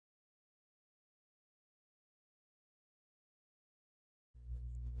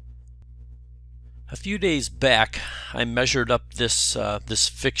A few days back, I measured up this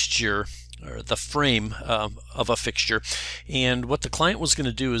fixture, or the frame of a fixture, and what the client was going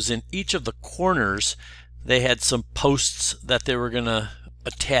to do is in each of the corners they had some posts that they were going to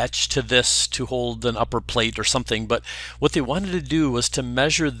attach to this to hold an upper plate or something, but what they wanted to do was to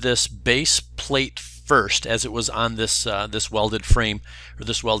measure this base plate first as it was on this welded frame, or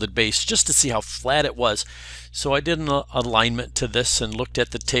this welded base, just to see how flat it was. So I did an alignment to this and looked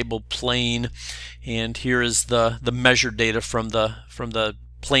at the table plane, and here is the measured data from the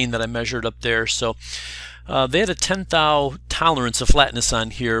plane that I measured up there. So they had a 10 thou tolerance of flatness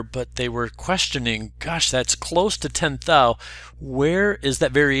on here, but they were questioning, gosh, that's close to 10 thou. Where is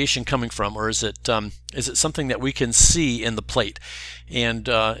that variation coming from, or is it something that we can see in the plate, and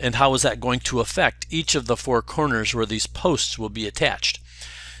how is that going to affect each of the four corners where these posts will be attached?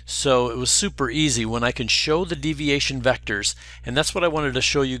 So it was super easy when I can show the deviation vectors, and that's what I wanted to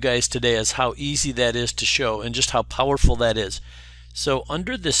show you guys today, is how easy that is to show and just how powerful that is. So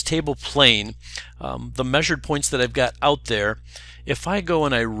under this table plane, the measured points that I've got out there, if I go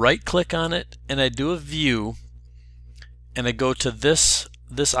and I right click on it and I do a view and I go to this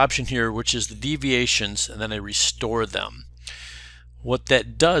option here, which is the deviations, and then I restore them, what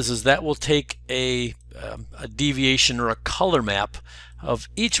that does is that will take a deviation or a color map of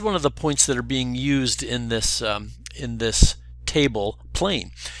each one of the points that are being used in this table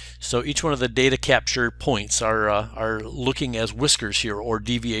plane. So each one of the data capture points are looking as whiskers here, or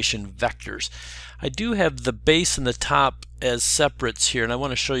deviation vectors. I do have the base and the top as separates here, and I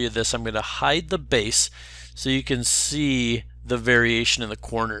want to show you this. I'm going to hide the base so you can see the variation in the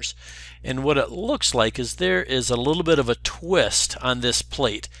corners. And what it looks like is there is a little bit of a twist on this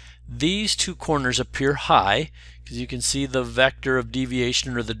plate. These two corners appear high because you can see the vector of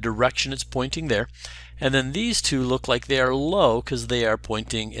deviation, or the direction it's pointing there. And then these two look like they are low because they are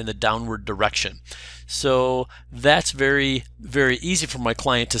pointing in the downward direction. So that's very, very easy for my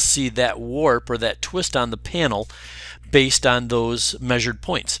client to see that warp or that twist on the panel based on those measured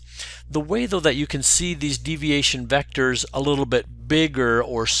points. The way though that you can see these deviation vectors a little bit bigger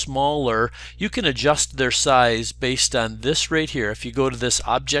or smaller, you can adjust their size based on this right here. If you go to this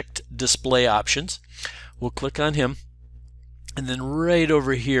object display options, we'll click on him, and then right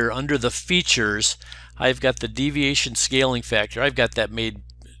over here under the features, I've got the deviation scaling factor. I've got that made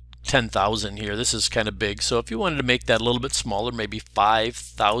 10,000 here. This is kind of big, so if you wanted to make that a little bit smaller, maybe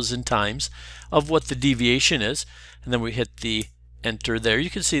 5,000 times of what the deviation is, and then we hit the enter there,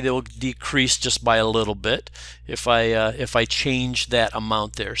 you can see they will decrease just by a little bit if I change that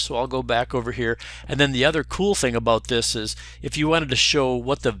amount there. So I'll go back over here, and then the other cool thing about this is if you wanted to show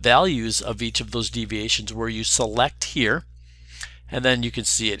what the values of each of those deviations were, you select here, and then you can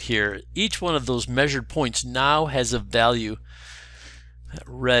see it here. Each one of those measured points now has a value. That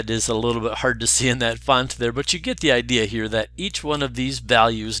red is a little bit hard to see in that font there, but you get the idea here that each one of these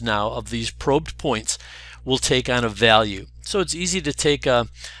values now of these probed points will take on a value. So it's easy to take a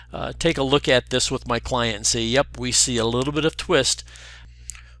look at this with my client and say, yep, we see a little bit of twist.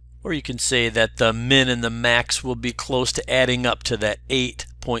 Or you can say that the min and the max will be close to adding up to that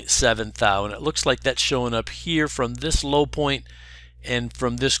 8.7 thou, and it looks like that's showing up here from this low point and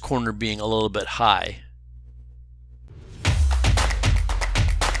from this corner being a little bit high.